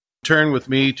turn with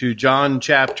me to John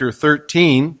chapter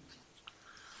 13.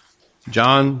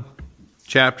 John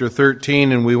chapter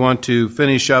 13, and we want to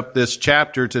finish up this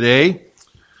chapter today.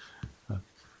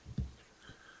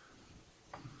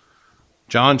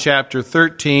 John chapter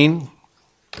 13.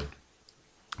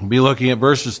 We'll be looking at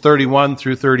verses 31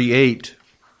 through 38.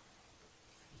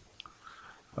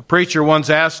 A preacher once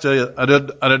asked an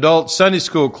adult Sunday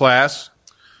school class,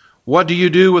 "What do you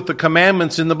do with the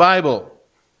commandments in the Bible?"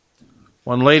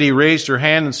 One lady raised her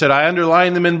hand and said, "I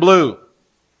underline them in blue."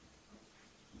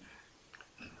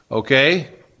 Okay.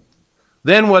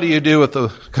 Then what do you do with the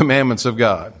commandments of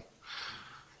God?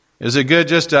 Is it good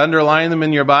just to underline them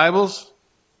in your Bibles?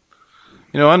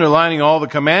 You know, underlining all the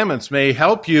commandments may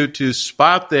help you to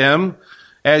spot them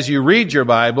as you read your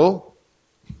Bible.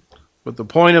 But the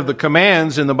point of the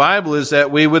commands in the Bible is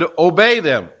that we would obey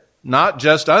them, not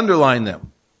just underline them.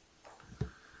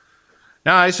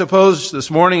 Now, I suppose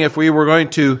this morning if we were going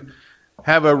to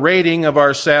have a rating of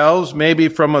ourselves, maybe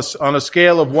on a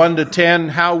scale of 1 to 10,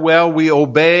 how well we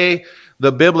obey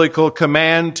the biblical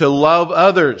command to love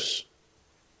others.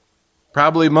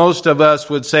 Probably most of us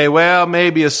would say, well,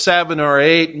 maybe a 7 or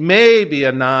 8, maybe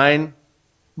a 9.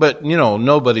 But, you know,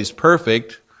 nobody's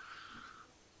perfect.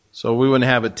 So we wouldn't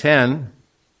have a 10.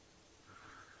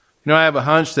 You know, I have a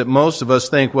hunch that most of us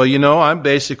think, well, you know, I'm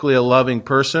basically a loving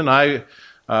person. I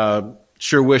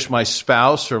sure wish my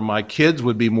spouse or my kids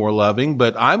would be more loving,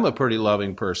 but I'm a pretty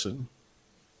loving person.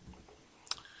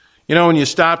 You know, when you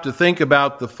stop to think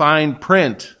about the fine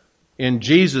print in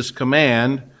Jesus'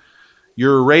 command,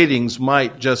 your ratings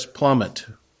might just plummet.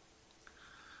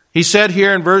 He said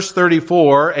here in verse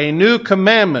 34, "A new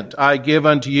commandment I give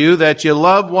unto you, that ye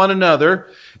love one another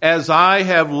as I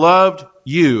have loved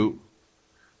you,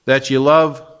 that ye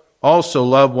also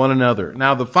love one another."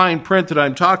 Now, the fine print that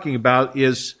I'm talking about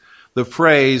is the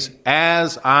phrase,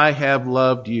 "as I have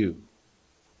loved you."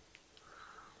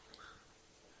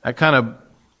 That kind of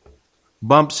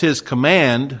bumps his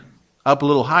command up a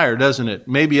little higher, doesn't it?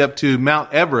 Maybe up to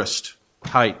Mount Everest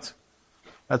height.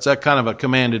 That's that kind of a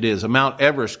command it is, a Mount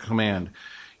Everest command.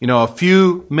 You know, a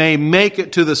few may make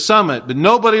it to the summit, but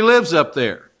nobody lives up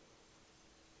there.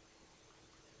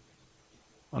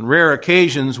 On rare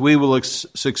occasions, we will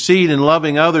succeed in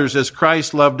loving others as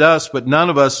Christ loved us, but none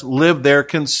of us live there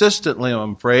consistently,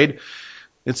 I'm afraid.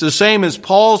 It's the same as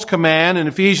Paul's command in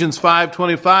Ephesians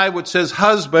 5:25, which says,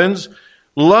 "Husbands,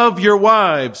 love your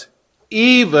wives,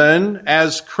 even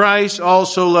as Christ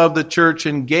also loved the church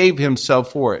and gave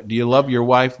himself for it." Do you love your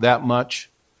wife that much?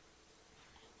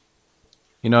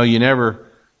 You know, you never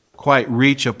quite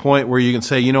reach a point where you can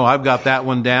say, you know, I've got that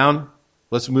one down.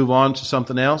 Let's move on to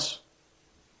something else.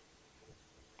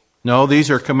 No, these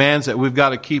are commands that we've got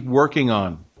to keep working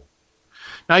on.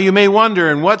 Now you may wonder,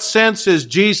 in what sense is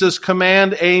Jesus'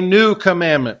 command a new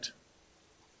commandment?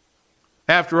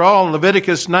 After all, in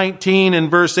Leviticus 19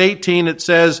 and verse 18 it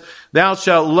says, "Thou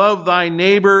shalt love thy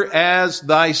neighbor as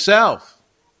thyself."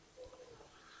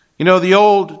 You know, the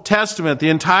Old Testament, the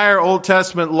entire Old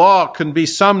Testament law can be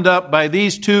summed up by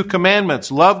these two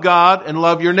commandments: love God and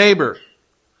love your neighbor.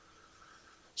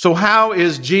 So how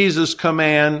is Jesus'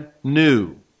 command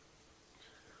new?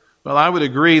 Well, I would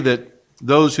agree that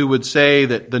those who would say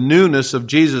that the newness of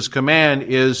Jesus' command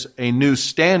is a new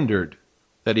standard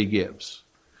that he gives.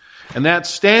 And that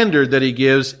standard that he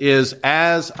gives is,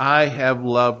 "as I have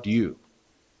loved you."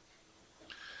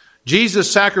 Jesus'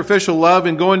 sacrificial love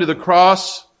in going to the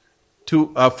cross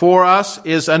for us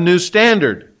is a new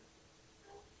standard.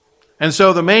 And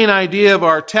so the main idea of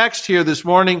our text here this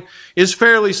morning is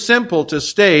fairly simple to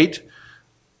state,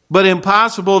 but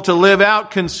impossible to live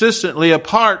out consistently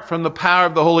apart from the power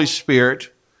of the Holy Spirit.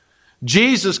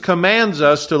 Jesus commands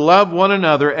us to love one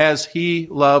another as he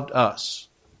loved us.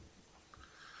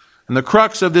 And the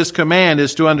crux of this command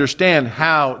is to understand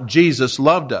how Jesus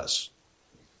loved us.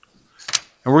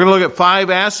 And we're going to look at 5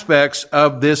 aspects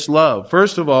of this love.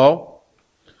 First of all,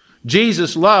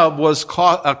 Jesus' love was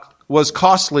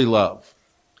costly love.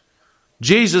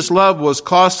 Jesus' love was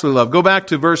costly love. Go back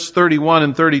to verse 31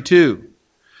 and 32.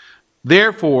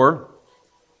 "Therefore,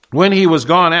 when he was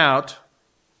gone out,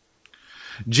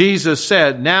 Jesus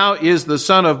said, Now is the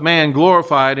Son of Man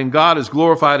glorified, and God is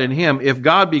glorified in him. If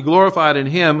God be glorified in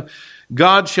him,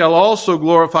 God shall also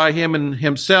glorify him in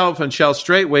himself, and shall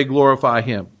straightway glorify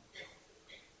him."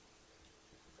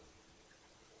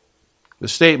 The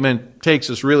statement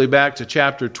takes us really back to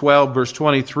chapter 12, verse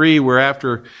 23, where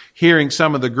after hearing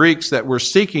some of the Greeks that were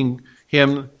seeking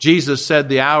him, Jesus said,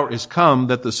 "The hour is come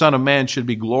that the Son of Man should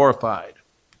be glorified."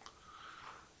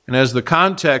 And as the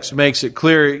context makes it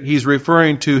clear, he's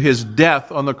referring to his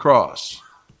death on the cross.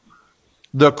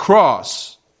 The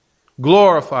cross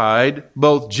glorified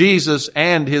both Jesus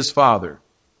and his Father.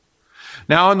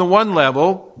 Now, on one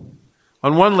level,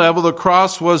 the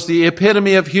cross was the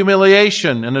epitome of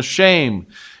humiliation and of shame.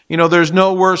 You know, there's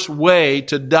no worse way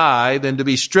to die than to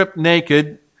be stripped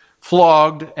naked,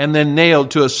 flogged, and then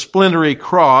nailed to a splintery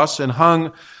cross and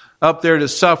hung up there to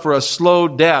suffer a slow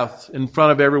death in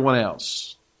front of everyone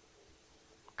else.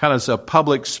 Kind of a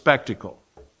public spectacle.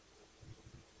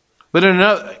 But in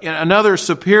another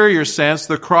superior sense,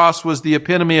 the cross was the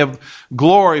epitome of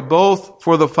glory, both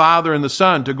for the Father and the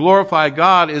Son. To glorify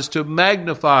God is to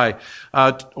magnify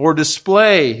or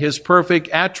display his perfect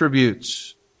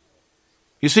attributes.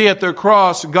 You see, at the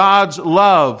cross, God's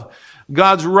love,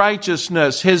 God's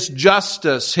righteousness, his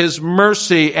justice, his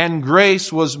mercy, and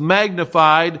grace was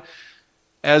magnified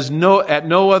at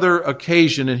no other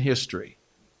occasion in history.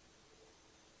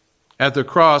 At the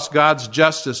cross, God's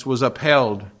justice was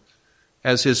upheld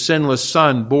as his sinless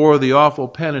Son bore the awful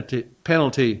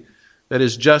penalty that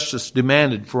his justice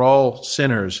demanded for all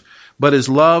sinners. But his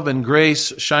love and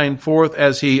grace shine forth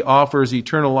as he offers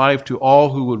eternal life to all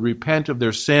who would repent of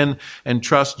their sin and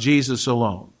trust Jesus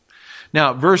alone.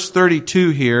 Now, verse 32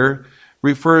 here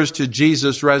refers to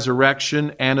Jesus'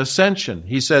 resurrection and ascension.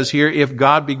 He says here, if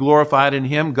God be glorified in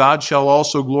him, God shall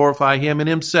also glorify him in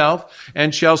himself,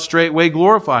 and shall straightway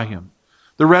glorify him.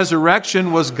 The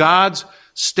resurrection was God's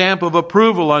stamp of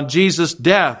approval on Jesus'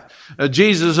 death.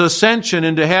 Jesus' ascension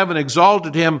into heaven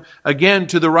exalted him again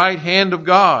to the right hand of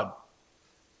God.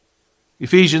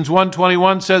 Ephesians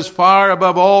 1:21 says, far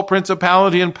above all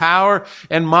principality and power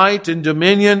and might and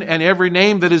dominion and every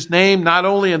name that is named, not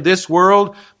only in this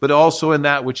world, but also in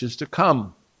that which is to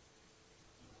come.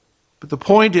 But the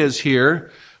point is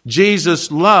here,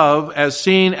 Jesus' love, as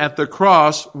seen at the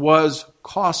cross, was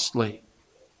costly.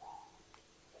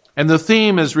 And the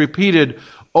theme is repeated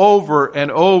over and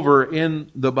over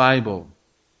in the Bible.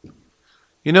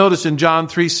 You notice in John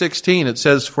 3:16 it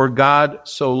says, for God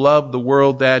so loved the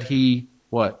world that he,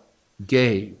 what?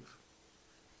 Gave.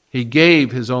 He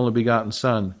gave his only begotten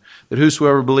Son, that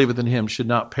whosoever believeth in him should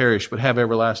not perish, but have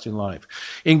everlasting life.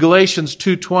 In Galatians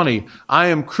 2:20, I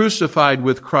am crucified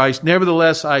with Christ,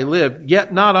 nevertheless I live,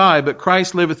 yet not I, but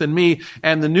Christ liveth in me,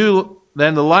 and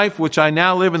the life which I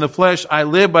now live in the flesh, I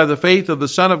live by the faith of the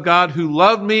Son of God, who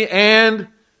loved me and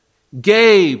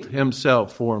gave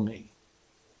himself for me.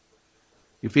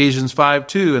 Ephesians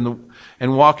 5:2,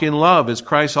 and walk in love, as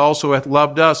Christ also hath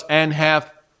loved us, and hath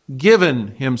given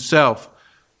himself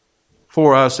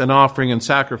for us an offering and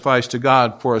sacrifice to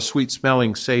God for a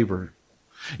sweet-smelling savor.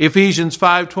 Ephesians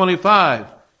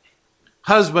 5:25,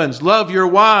 husbands, love your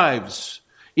wives,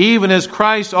 even as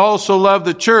Christ also loved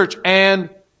the church and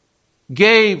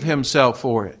gave himself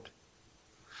for it.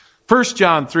 1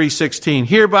 John 3:16,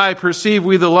 hereby perceive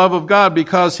we the love of God,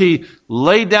 because he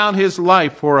laid down his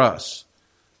life for us.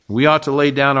 We ought to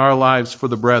lay down our lives for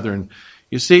the brethren.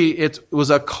 You see, it was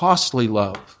a costly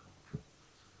love.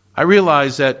 I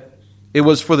realize that it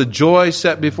was for the joy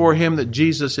set before him that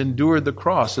Jesus endured the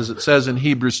cross, as it says in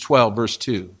Hebrews 12, verse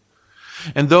 2.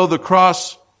 And though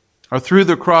through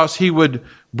the cross, he would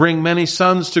bring many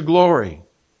sons to glory.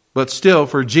 But still,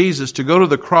 for Jesus to go to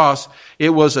the cross, it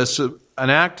was an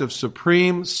act of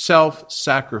supreme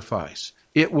self-sacrifice.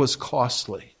 It was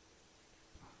costly.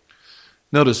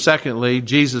 Notice, secondly,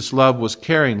 Jesus' love was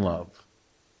caring love.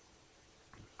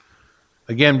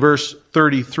 Again, verse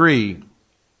 33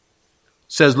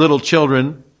 says, little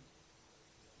children,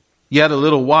 yet a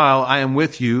little while I am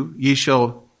with you, ye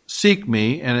shall seek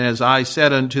me, and as I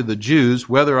said unto the Jews,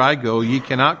 whither I go, ye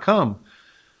cannot come.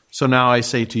 So now I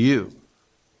say to you.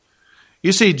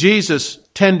 You see Jesus'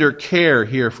 tender care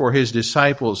here for his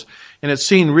disciples, and it's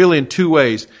seen really in two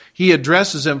ways. He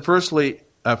addresses them first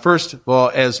of all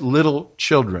as little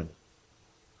children.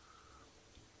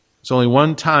 It's only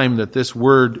one time that this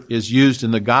word is used in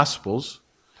the Gospels.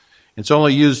 It's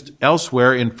only used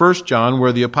elsewhere in 1 John,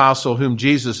 where the apostle whom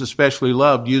Jesus especially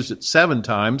loved used it 7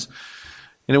 times.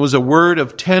 And it was a word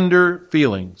of tender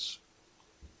feelings,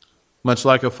 much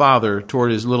like a father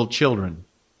toward his little children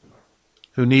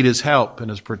who need his help and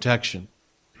his protection.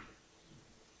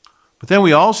 But then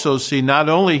we also see not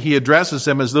only he addresses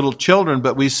them as little children,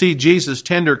 but we see Jesus'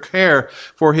 tender care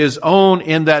for his own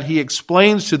in that he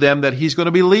explains to them that he's going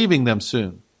to be leaving them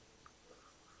soon.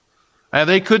 And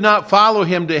they could not follow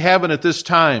him to heaven at this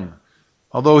time,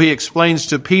 although he explains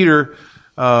to Peter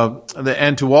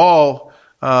and to all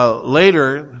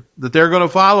later that they're going to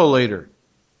follow later.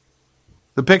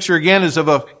 The picture again is of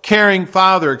a caring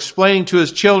father explaining to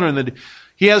his children that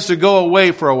he has to go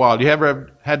away for a while. Do you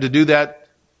ever had to do that,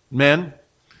 men?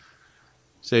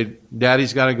 Say,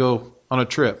 Daddy's got to go on a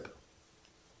trip,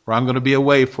 or I'm going to be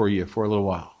away for you for a little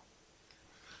while.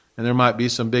 And there might be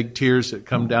some big tears that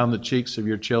come down the cheeks of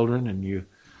your children, and you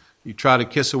try to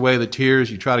kiss away the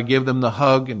tears. You try to give them the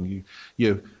hug, and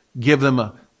you give them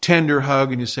a tender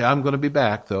hug, and you say, I'm going to be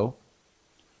back, though.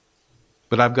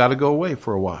 But I've got to go away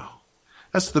for a while.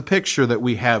 That's the picture that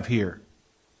we have here.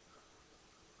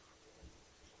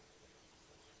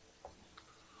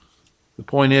 The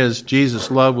point is,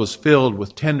 Jesus' love was filled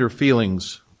with tender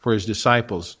feelings for his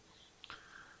disciples.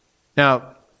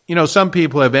 Now, some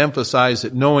people have emphasized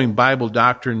that knowing Bible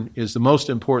doctrine is the most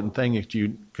important thing that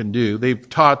you can do. They've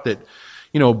taught that,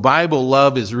 Bible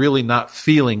love is really not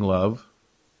feeling love.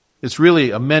 It's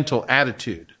really a mental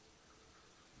attitude.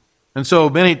 And so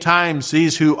many times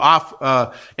these who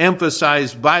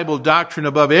emphasize Bible doctrine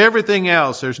above everything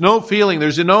else, there's no feeling,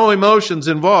 there's no emotions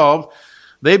involved,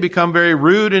 they become very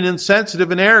rude and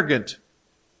insensitive and arrogant.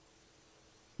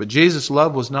 But Jesus'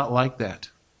 love was not like that.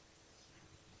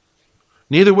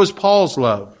 Neither was Paul's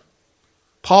love.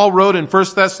 Paul wrote in 1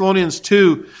 Thessalonians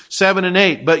 2, 7 and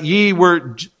 8, But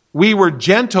we were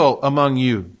gentle among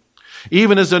you,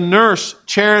 even as a nurse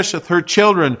cherisheth her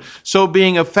children, so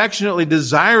being affectionately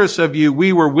desirous of you,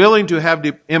 we were willing to have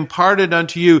imparted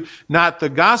unto you not the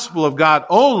gospel of God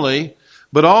only,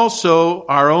 but also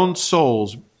our own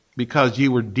souls, because ye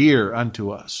were dear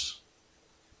unto us.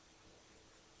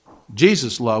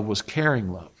 Jesus' love was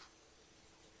caring love.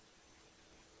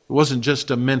 It wasn't just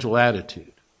a mental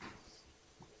attitude.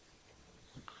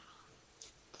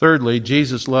 Thirdly,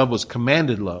 Jesus' love was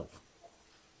commanded love.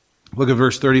 Look at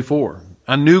verse 34.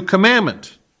 A new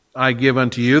commandment I give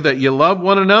unto you, that ye love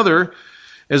one another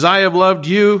as I have loved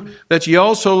you, that ye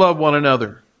also love one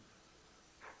another.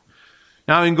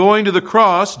 Now, in going to the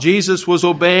cross, Jesus was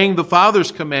obeying the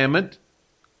Father's commandment.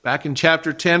 Back in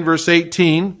chapter 10, verse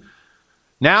 18.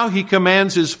 Now he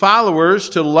commands his followers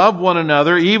to love one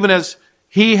another, even as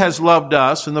he has loved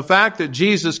us. And the fact that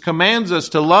Jesus commands us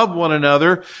to love one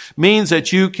another means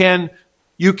that you can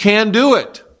do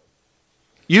it.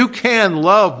 You can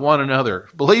love one another.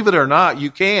 Believe it or not,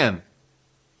 you can.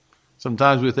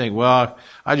 Sometimes we think, well,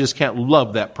 I just can't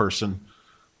love that person.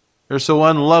 They're so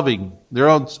unloving.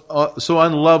 They're so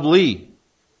unlovely.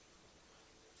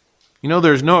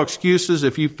 There's no excuses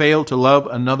if you fail to love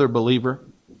another believer.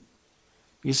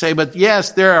 You say, but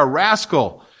yes, they're a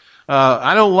rascal.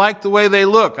 I don't like the way they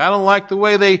look. I don't like the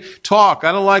way they talk.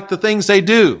 I don't like the things they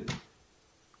do.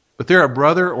 But they're a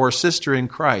brother or sister in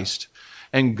Christ.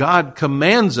 And God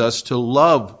commands us to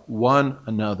love one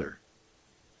another.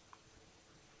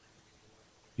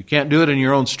 You can't do it in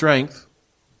your own strength.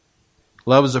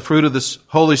 Love is a fruit of the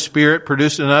Holy Spirit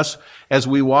produced in us as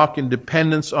we walk in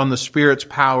dependence on the Spirit's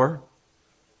power.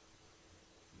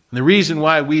 And the reason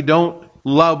why we don't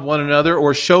love one another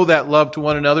or show that love to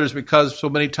one another is because so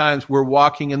many times we're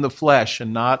walking in the flesh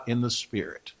and not in the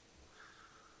Spirit.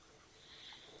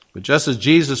 But just as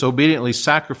Jesus obediently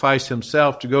sacrificed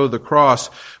himself to go to the cross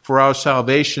for our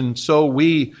salvation, so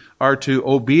we are to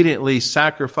obediently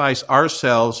sacrifice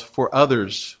ourselves for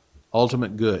others'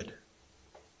 ultimate good.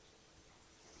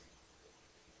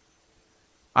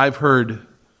 I've heard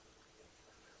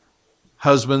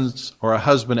husbands or a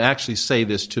husband actually say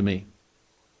this to me.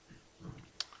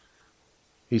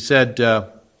 He said,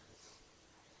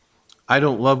 I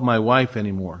don't love my wife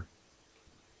anymore.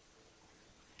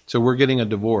 So we're getting a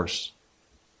divorce.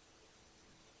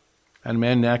 And a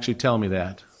man actually tell me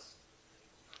that.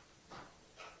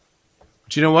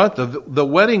 But you know what? The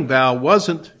wedding vow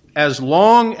wasn't as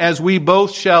long as we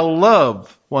both shall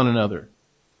love one another.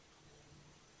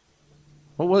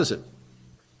 What was it?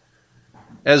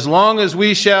 As long as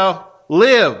we shall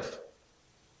live.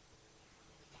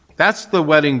 That's the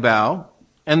wedding vow.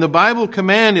 And the Bible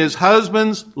command is,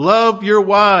 husbands, love your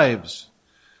wives.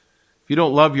 If you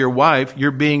don't love your wife,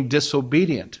 you're being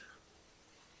disobedient.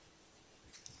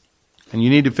 And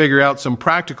you need to figure out some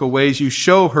practical ways you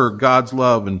show her God's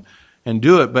love and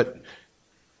do it. But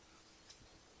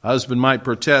a husband might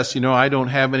protest, I don't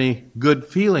have any good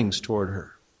feelings toward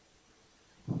her.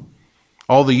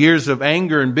 All the years of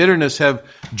anger and bitterness have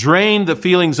drained the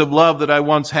feelings of love that I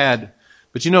once had.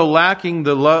 But lacking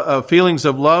the feelings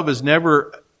of love is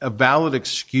never a valid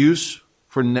excuse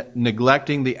for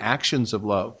neglecting the actions of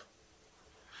love.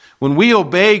 When we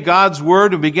obey God's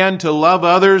word and begin to love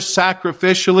others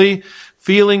sacrificially,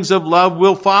 feelings of love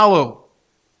will follow.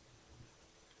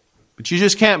 But you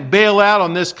just can't bail out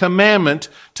on this commandment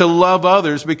to love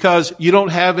others because you don't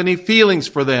have any feelings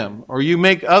for them or you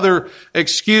make other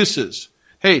excuses.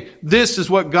 Hey, this is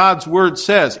what God's word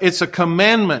says. It's a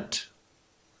commandment.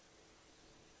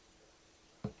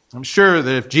 I'm sure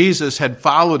that if Jesus had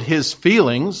followed his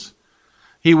feelings,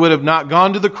 he would have not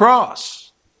gone to the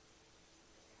cross.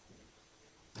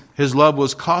 His love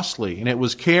was costly and it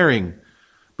was caring,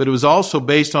 but it was also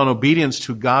based on obedience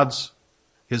to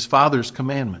His Father's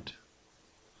commandment.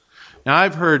 Now,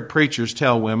 I've heard preachers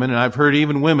tell women, and I've heard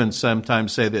even women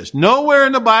sometimes say this: nowhere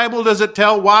in the Bible does it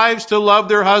tell wives to love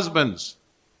their husbands.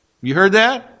 You heard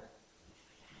that?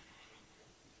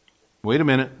 Wait a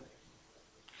minute.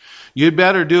 You'd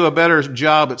better do a better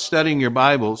job at studying your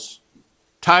Bibles.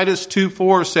 Titus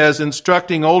 2:4 says,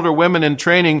 instructing older women in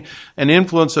training and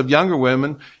influence of younger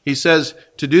women, he says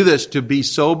to do this, to be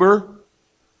sober.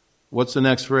 What's the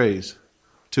next phrase?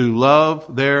 To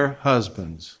love their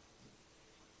husbands.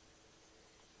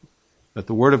 That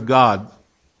the word of God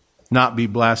not be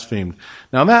blasphemed.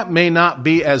 Now that may not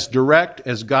be as direct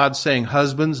as God saying,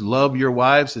 husbands, love your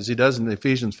wives, as he does in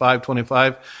Ephesians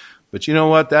 5:25. But you know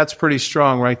what? That's pretty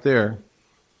strong right there.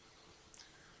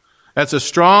 That's a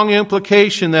strong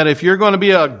implication that if you're going to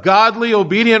be a godly,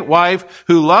 obedient wife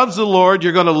who loves the Lord,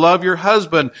 you're going to love your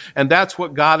husband. And that's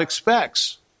what God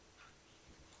expects.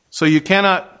 So you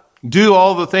cannot do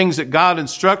all the things that God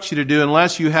instructs you to do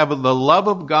unless you have the love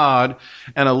of God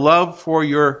and a love for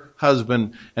your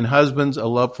husband, and husbands, a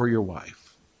love for your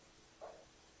wife.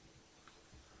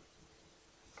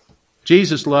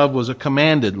 Jesus' love was a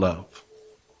commanded love.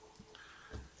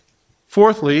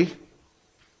 Fourthly,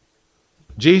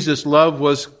 Jesus' love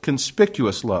was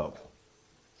conspicuous love.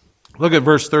 Look at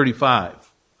verse 35.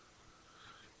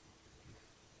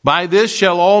 By this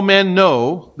shall all men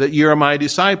know that ye are my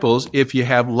disciples, if ye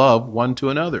have love one to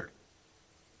another.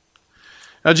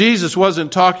 Now, Jesus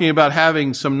wasn't talking about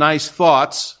having some nice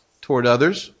thoughts toward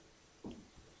others,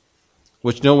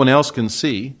 which no one else can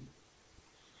see.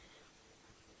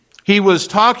 He was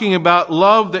talking about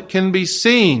love that can be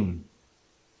seen.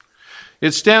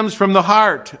 It stems from the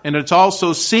heart, and it's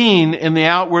also seen in the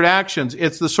outward actions.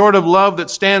 It's the sort of love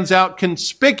that stands out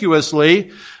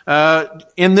conspicuously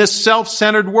in this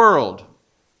self-centered world.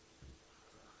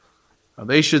 Now,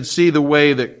 they should see the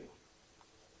way that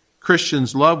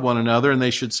Christians love one another, and they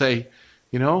should say,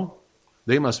 you know,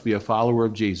 they must be a follower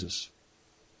of Jesus.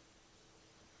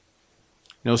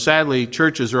 You know, sadly,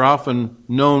 churches are often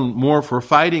known more for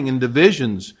fighting and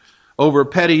divisions over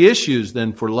petty issues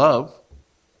than for love.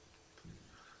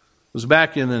 It was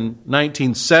back in the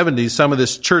 1970s, some of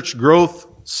this church growth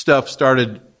stuff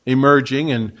started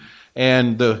emerging,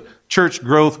 and the church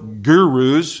growth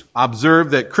gurus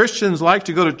observed that Christians like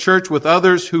to go to church with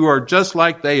others who are just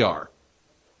like they are.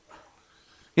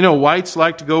 You know, whites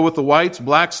like to go with the whites,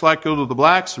 blacks like to go to the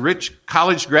blacks, rich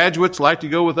college graduates like to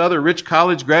go with other rich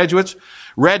college graduates,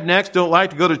 rednecks don't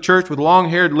like to go to church with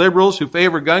long-haired liberals who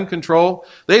favor gun control.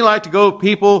 They like to go with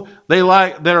people they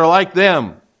like that are like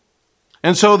them.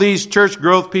 And so these church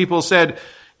growth people said,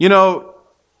 you know,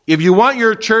 if you want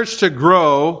your church to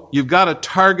grow, you've got to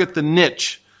target the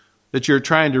niche that you're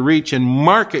trying to reach and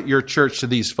market your church to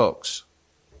these folks.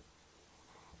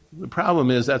 The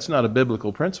problem is that's not a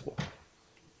biblical principle.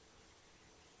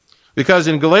 Because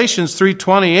in Galatians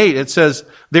 3:28 it says,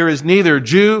 there is neither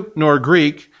Jew nor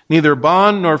Greek, neither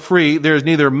bond nor free, there is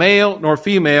neither male nor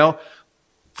female,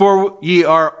 for ye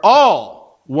are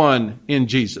all one in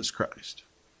Jesus Christ.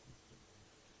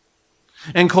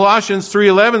 And Colossians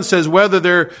 3:11 says, whether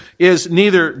there is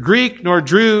neither Greek nor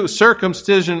Jew,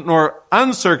 circumcision nor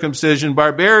uncircumcision,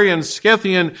 barbarian,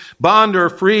 Scythian, bond or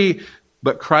free,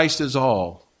 but Christ is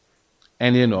all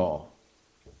and in all.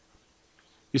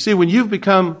 You see, when you've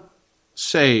become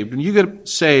saved, when you get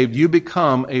saved, you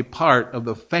become a part of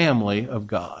the family of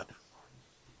God.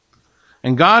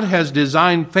 And God has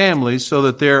designed families so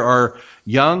that there are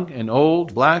young and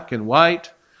old, black and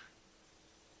white,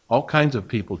 all kinds of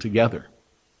people together.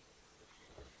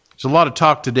 There's a lot of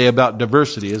talk today about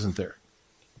diversity, isn't there?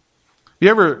 You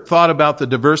ever thought about the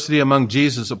diversity among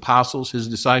Jesus' apostles, his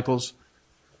disciples?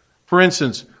 For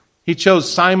instance, he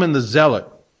chose Simon the Zealot.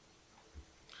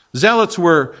 Zealots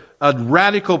were a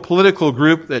radical political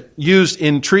group that used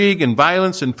intrigue and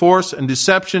violence and force and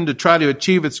deception to try to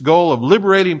achieve its goal of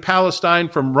liberating Palestine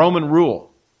from Roman rule.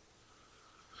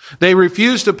 They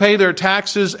refused to pay their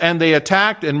taxes, and they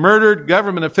attacked and murdered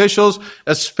government officials,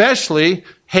 especially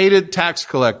hated tax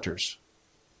collectors.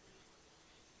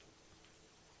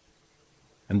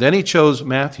 And then he chose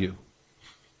Matthew.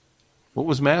 What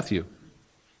was Matthew?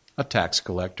 A tax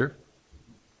collector.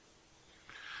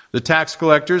 The tax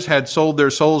collectors had sold their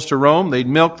souls to Rome. They'd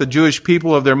milked the Jewish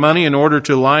people of their money in order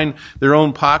to line their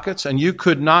own pockets. And you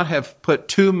could not have put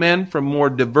two men from more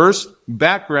diverse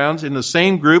backgrounds in the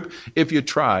same group if you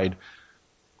tried.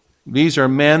 These are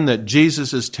men that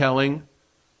Jesus is telling,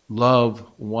 love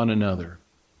one another.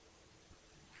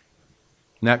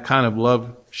 And that kind of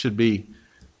love should be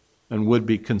and would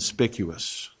be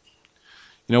conspicuous.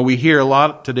 You know, we hear a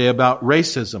lot today about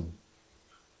racism.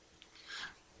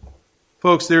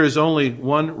 Folks, there is only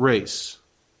one race,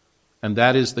 and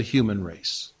that is the human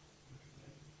race.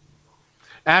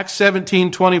 Acts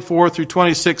 17:24 through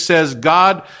 26 says,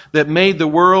 God that made the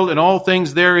world and all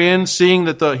things therein, seeing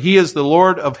that He is the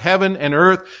Lord of heaven and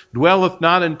earth, dwelleth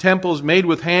not in temples made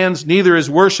with hands, neither is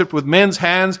worshipped with men's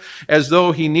hands, as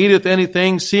though He needeth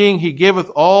anything, seeing He giveth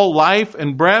all life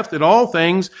and breath in all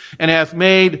things, and hath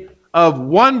made of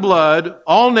one blood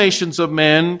all nations of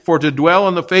men for to dwell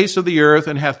on the face of the earth,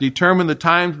 and hath determined the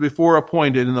times before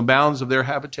appointed in the bounds of their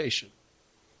habitation.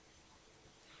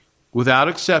 Without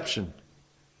exception,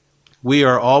 we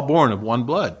are all born of one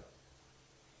blood.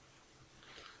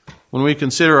 When we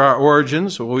consider our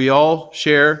origins, we all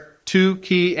share two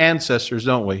key ancestors,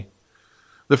 don't we?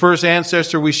 The first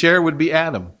ancestor we share would be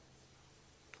Adam.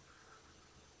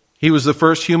 He was the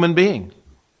first human being.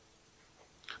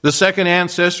 The second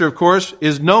ancestor, of course,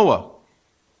 is Noah,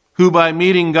 who by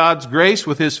meeting God's grace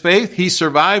with his faith, he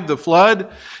survived the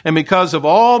flood. And because of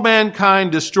all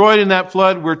mankind destroyed in that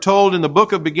flood, we're told in the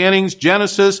book of beginnings,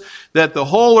 Genesis, that the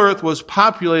whole earth was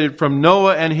populated from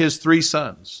Noah and his 3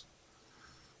 sons.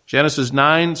 Genesis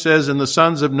 9 says, and the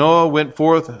sons of Noah went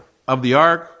forth of the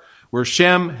ark, were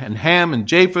Shem and Ham and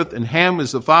Japheth, and Ham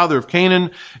is the father of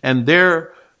Canaan, and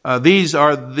these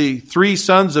are the 3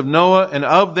 sons of Noah, and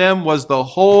of them was the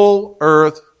whole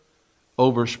earth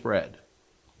overspread.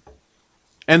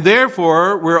 And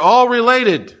therefore, we're all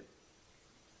related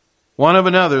one of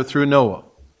another through Noah.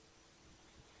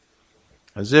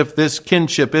 As if this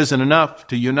kinship isn't enough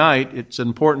to unite, it's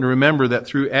important to remember that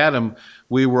through Adam,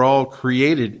 we were all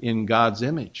created in God's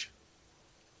image.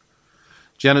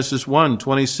 Genesis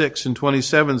 1:26 and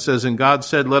 27 says, and God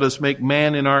said, let us make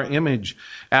man in our image,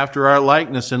 after our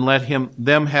likeness, and let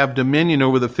them have dominion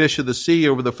over the fish of the sea,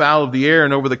 over the fowl of the air,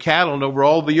 and over the cattle, and over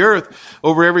all the earth,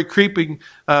 over every creeping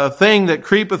thing that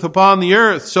creepeth upon the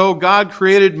earth. So God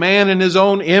created man in His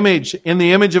own image. In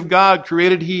the image of God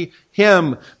created He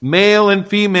him. Male and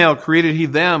female created He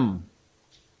them.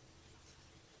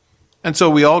 And so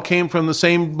we all came from the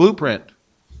same blueprint.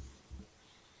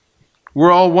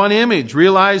 We're all one image.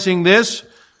 Realizing this,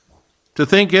 to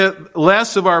think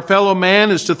less of our fellow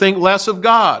man is to think less of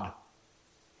God.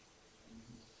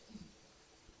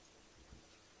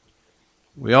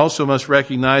 We also must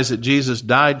recognize that Jesus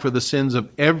died for the sins of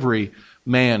every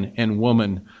man and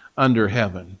woman under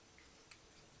heaven,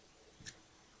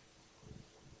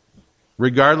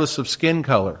 regardless of skin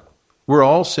color. We're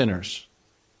all sinners.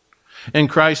 And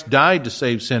Christ died to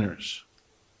save sinners.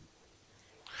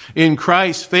 In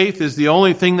Christ, faith is the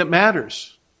only thing that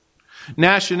matters.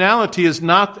 Nationality is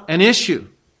not an issue.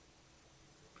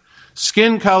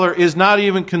 Skin color is not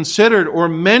even considered or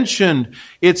mentioned.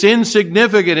 It's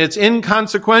insignificant. It's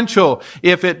inconsequential.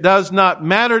 If it does not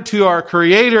matter to our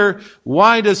Creator,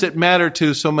 why does it matter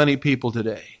to so many people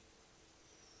today?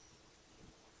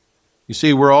 You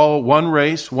see, we're all one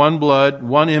race, one blood,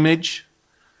 one image.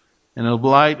 And in the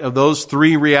light of those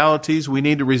 3 realities, we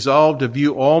need to resolve to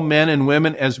view all men and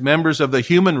women as members of the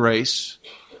human race.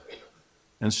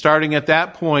 And starting at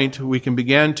that point, we can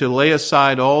begin to lay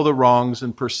aside all the wrongs,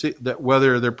 and that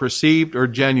whether they're perceived or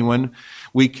genuine.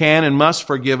 We can and must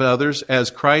forgive others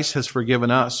as Christ has forgiven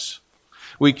us.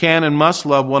 We can and must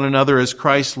love one another as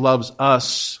Christ loves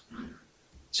us.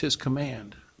 It's His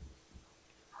command.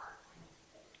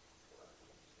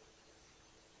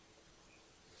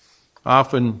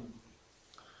 Often,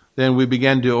 then we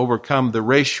begin to overcome the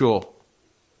racial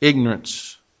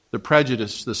ignorance, the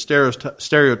prejudice, the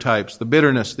stereotypes, the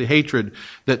bitterness, the hatred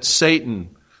that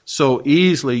Satan so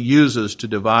easily uses to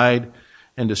divide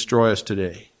and destroy us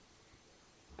today.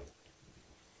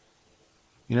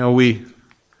 You know, we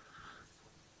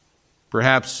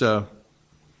perhaps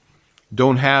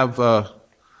don't have a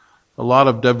lot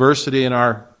of diversity in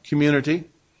our community.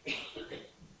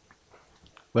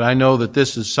 But I know that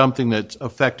this is something that's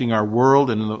affecting our world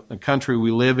and the country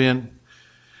we live in.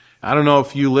 I don't know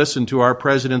if you listened to our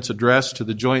President's address to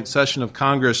the joint session of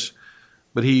Congress,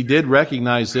 but he did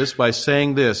recognize this by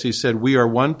saying this. He said, we are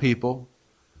one people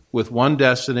with one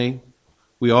destiny.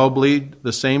 We all bleed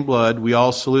the same blood. We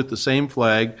all salute the same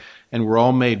flag, and we're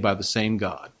all made by the same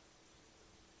God.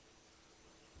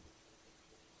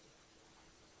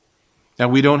 Now,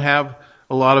 we don't have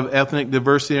a lot of ethnic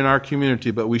diversity in our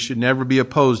community, but we should never be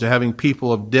opposed to having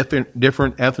people of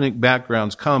different ethnic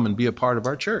backgrounds come and be a part of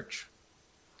our church.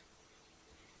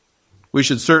 We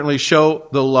should certainly show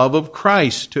the love of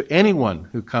Christ to anyone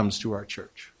who comes to our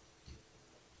church.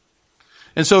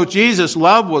 And so Jesus'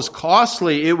 love was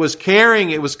costly, it was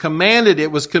caring, it was commanded,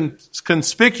 it was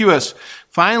conspicuous.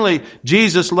 Finally,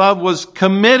 Jesus' love was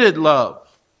committed love.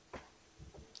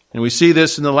 And we see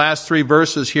this in the last 3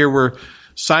 verses here where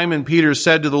Simon Peter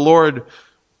said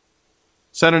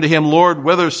unto him, Lord,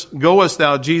 whither goest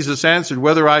thou? Jesus answered,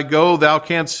 Whither I go, thou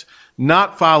canst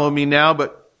not follow me now,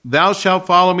 but thou shalt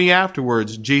follow me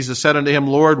afterwards. Jesus said unto him,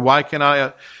 Lord, why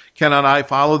cannot I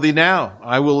follow thee now?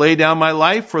 I will lay down my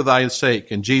life for thy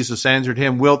sake. And Jesus answered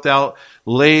him, Wilt thou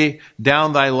lay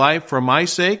down thy life for my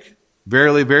sake?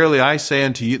 Verily, verily, I say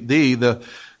unto thee, the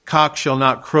cock shall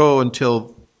not crow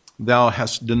until thou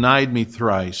hast denied me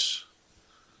thrice.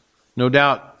 No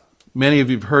doubt many of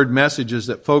you have heard messages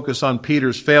that focus on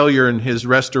Peter's failure and his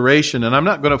restoration, and I'm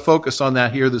not going to focus on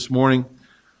that here this morning.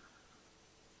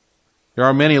 There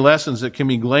are many lessons that can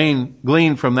be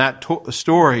gleaned from that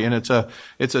story, and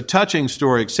it's a touching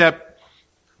story, except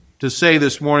to say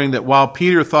this morning that while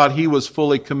Peter thought he was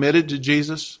fully committed to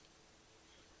Jesus,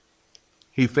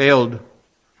 he failed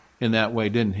in that way,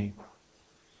 didn't he?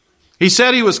 He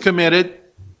said he was committed,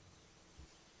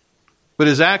 but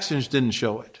his actions didn't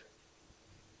show it.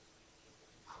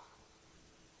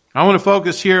 I want to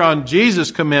focus here on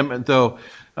Jesus' commitment, though,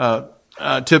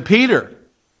 to Peter.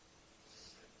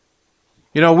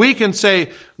 You know, we can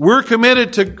say we're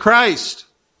committed to Christ,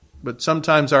 but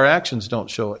sometimes our actions don't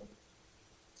show it.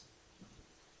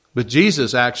 But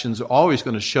Jesus' actions are always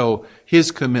going to show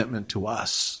His commitment to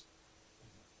us.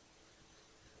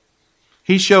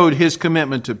 He showed His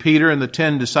commitment to Peter and the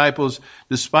 10 disciples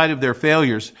despite of their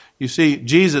failures. You see,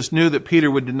 Jesus knew that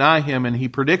Peter would deny Him, and He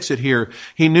predicts it here.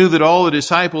 He knew that all the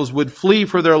disciples would flee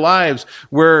for their lives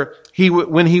when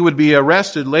He would be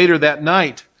arrested later that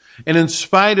night. And in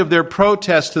spite of their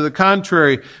protest to the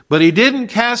contrary, but He didn't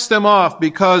cast them off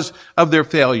because of their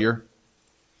failure.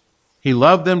 He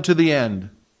loved them to the end.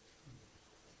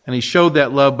 And He showed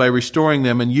that love by restoring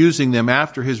them and using them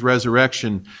after His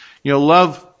resurrection. You know,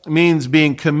 love means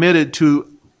being committed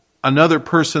to another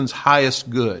person's highest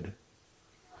good.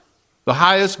 The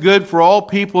highest good for all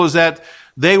people is that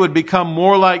they would become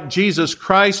more like Jesus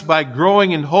Christ by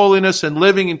growing in holiness and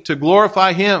living to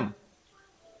glorify Him.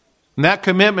 And that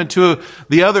commitment to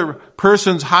the other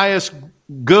person's highest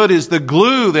good is the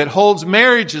glue that holds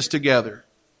marriages together.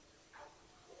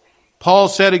 Paul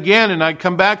said again, and I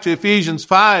come back to Ephesians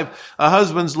 5, a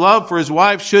husband's love for his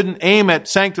wife should aim at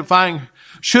sanctifying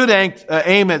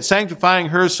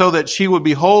her so that she would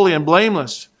be holy and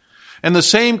blameless. And the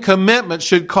same commitment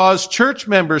should cause church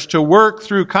members to work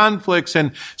through conflicts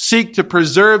and seek to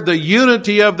preserve the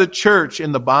unity of the church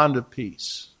in the bond of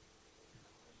peace.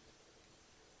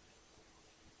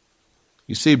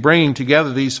 You see, bringing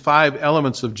together these 5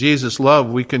 elements of Jesus'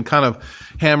 love, we can kind of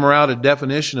hammer out a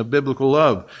definition of biblical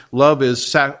love. Love is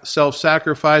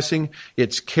self-sacrificing,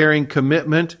 it's caring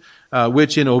commitment,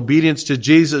 which in obedience to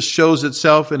Jesus shows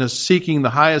itself in a seeking the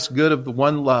highest good of the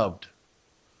one loved.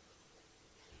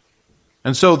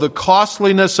 And so the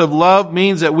costliness of love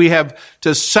means that we have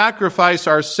to sacrifice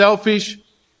our selfish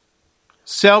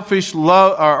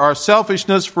love, our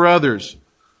selfishness for others.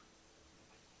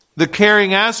 The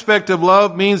caring aspect of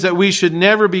love means that we should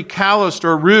never be calloused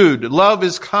or rude. Love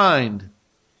is kind.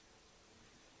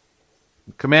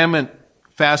 The commandment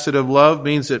facet of love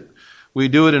means that we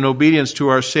do it in obedience to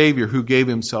our Savior who gave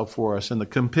Himself for us. And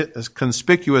the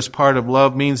conspicuous part of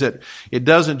love means that it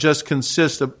doesn't just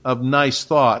consist of nice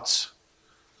thoughts,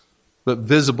 but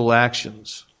visible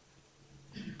actions.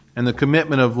 And the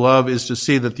commitment of love is to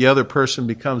see that the other person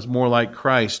becomes more like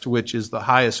Christ, which is the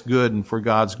highest good and for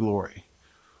God's glory.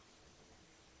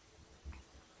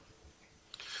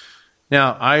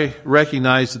 Now, I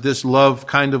recognize that this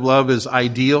kind of love is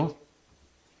ideal.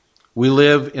 We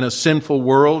live in a sinful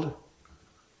world.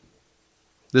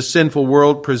 This sinful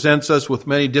world presents us with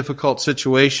many difficult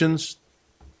situations.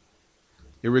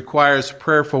 It requires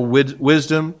prayerful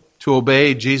wisdom to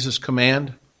obey Jesus'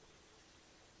 command.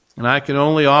 And I can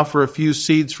only offer a few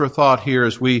seeds for thought here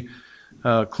as we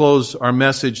close our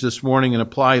message this morning and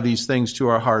apply these things to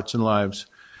our hearts and lives.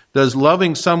 Does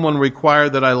loving someone require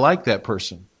that I like that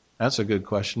person? That's a good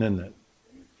question, isn't it?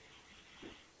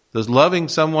 Does loving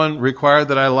someone require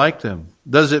that I like them?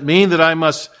 Does it mean that I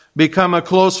must become a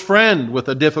close friend with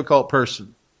a difficult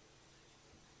person?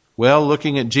 Well,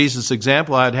 looking at Jesus'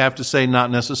 example, I'd have to say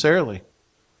not necessarily.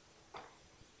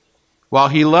 While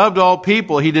He loved all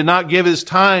people, He did not give His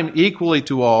time equally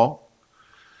to all.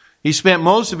 He spent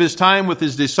most of His time with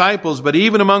His disciples, but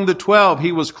even among the 12,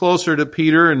 He was closer to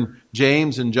Peter and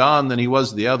James and John than He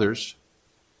was the others.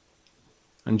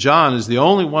 And John is the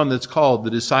only one that's called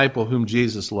the disciple whom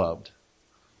Jesus loved.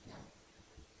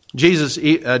 Jesus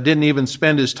didn't even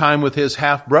spend His time with His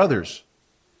half-brothers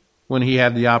when He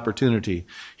had the opportunity.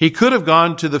 He could have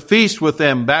gone to the feast with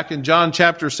them back in John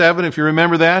chapter 7, if you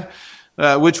remember that.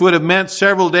 which would have meant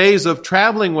several days of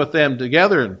traveling with them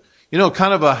together.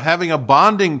 Kind of having a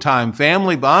bonding time,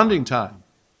 family bonding time.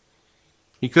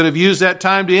 He could have used that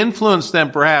time to influence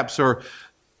them perhaps, or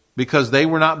because they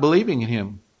were not believing in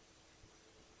him.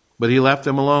 But he left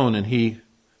them alone and he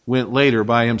went later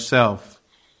by himself.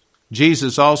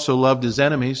 Jesus also loved his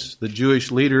enemies, the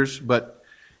Jewish leaders, but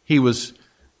he was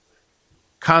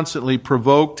constantly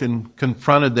provoked and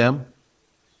confronted them.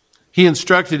 He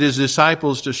instructed his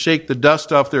disciples to shake the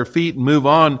dust off their feet and move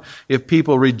on if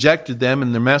people rejected them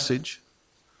and their message.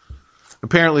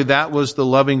 Apparently that was the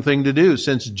loving thing to do,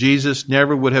 since Jesus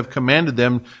never would have commanded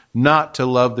them not to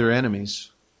love their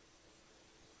enemies.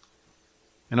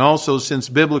 And also, since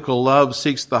biblical love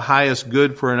seeks the highest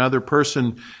good for another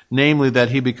person, namely that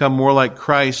he become more like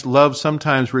Christ, love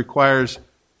sometimes requires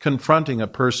confronting a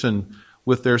person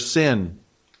with their sin,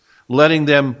 letting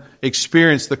them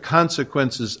experience the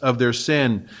consequences of their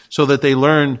sin so that they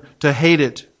learn to hate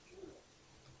it.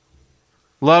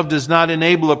 Love does not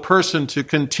enable a person to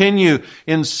continue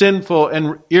in sinful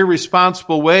and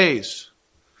irresponsible ways.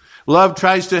 Love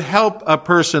tries to help a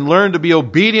person learn to be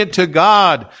obedient to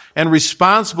God and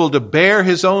responsible to bear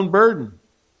his own burden.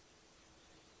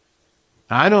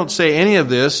 I don't say any of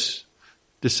this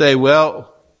to say,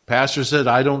 well, Pastor said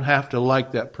I don't have to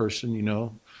like that person,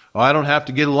 or I don't have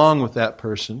to get along with that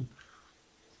person.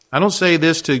 I don't say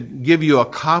this to give you a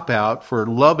cop-out for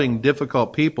loving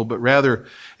difficult people, but rather,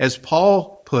 as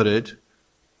Paul put it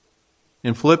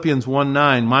in Philippians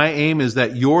 1:9, my aim is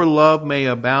that your love may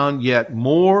abound yet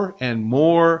more and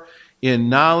more in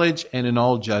knowledge and in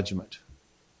all judgment.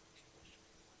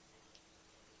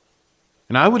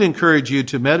 And I would encourage you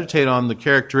to meditate on the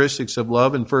characteristics of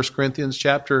love in 1 Corinthians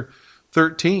chapter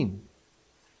 13.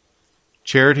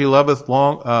 Charity loveth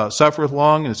long, suffereth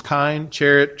long, and is kind.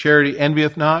 Charity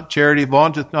envieth not. Charity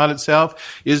vaunteth not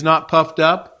itself, is not puffed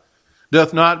up,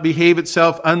 doth not behave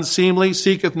itself unseemly,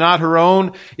 seeketh not her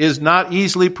own, is not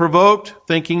easily provoked,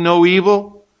 thinking no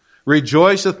evil,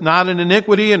 rejoiceth not in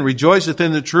iniquity, and rejoiceth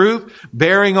in the truth,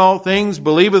 bearing all things,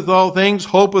 believeth all things,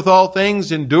 hopeth all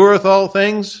things, endureth all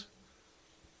things.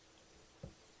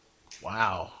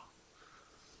 Wow.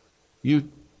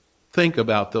 You think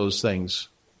about those things.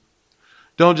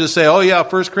 Don't just say, oh yeah,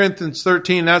 1 Corinthians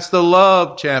 13, that's the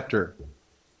love chapter.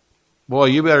 Boy,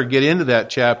 you better get into that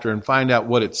chapter and find out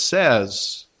what it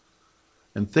says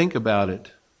and think about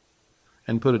it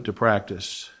and put it to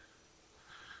practice.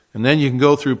 And then you can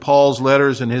go through Paul's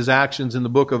letters and his actions in the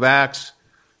book of Acts,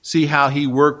 see how he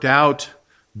worked out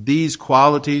these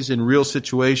qualities in real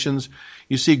situations.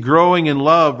 You see, growing in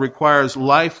love requires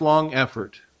lifelong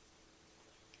effort.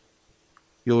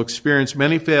 You'll experience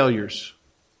many failures,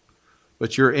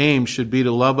 but your aim should be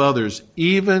to love others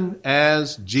even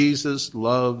as Jesus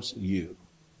loves you.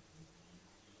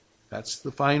 That's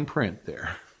the fine print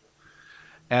there.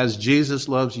 As Jesus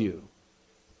loves you.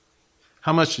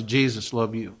 How much did Jesus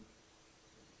love you?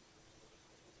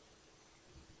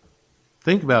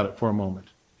 Think about it for a moment.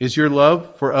 Is your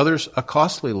love for others a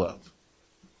costly love?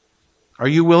 Are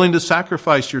you willing to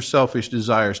sacrifice your selfish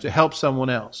desires to help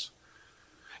someone else?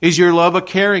 Is your love a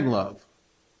caring love?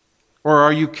 Or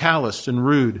are you calloused and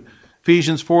rude?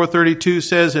 Ephesians 4:32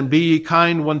 says, and be ye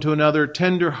kind one to another,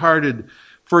 tender-hearted,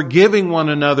 forgiving one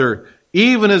another,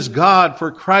 even as God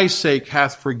for Christ's sake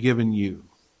hath forgiven you.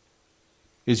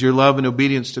 Is your love in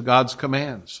obedience to God's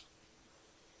commands?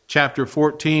 Chapter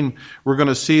 14, we're going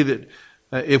to see that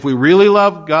if we really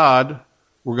love God,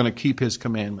 we're going to keep his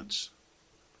commandments.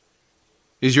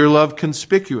 Is your love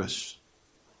conspicuous?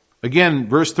 Again,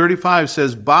 verse 35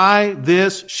 says, by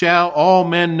this shall all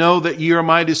men know that ye are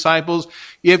my disciples,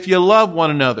 if you love one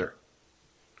another.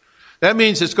 That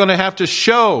means it's going to have to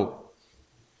show.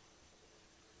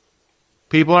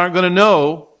 People aren't going to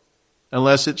know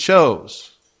unless it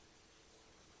shows.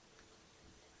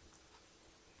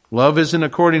 Love isn't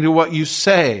according to what you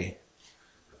say,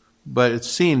 but it's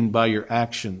seen by your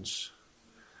actions.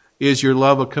 Is your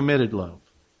love a committed love?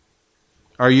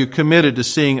 Are you committed to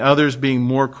seeing others being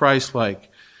more Christ-like?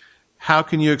 How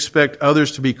can you expect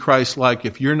others to be Christ-like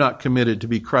if you're not committed to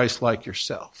be Christ-like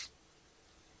yourself?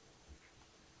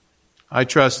 I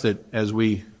trust that as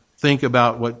we think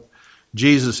about what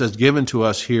Jesus has given to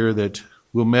us here, that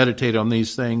we'll meditate on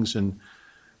these things, and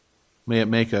may it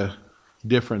make a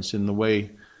difference in the way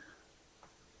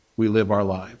we live our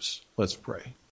lives. Let's pray.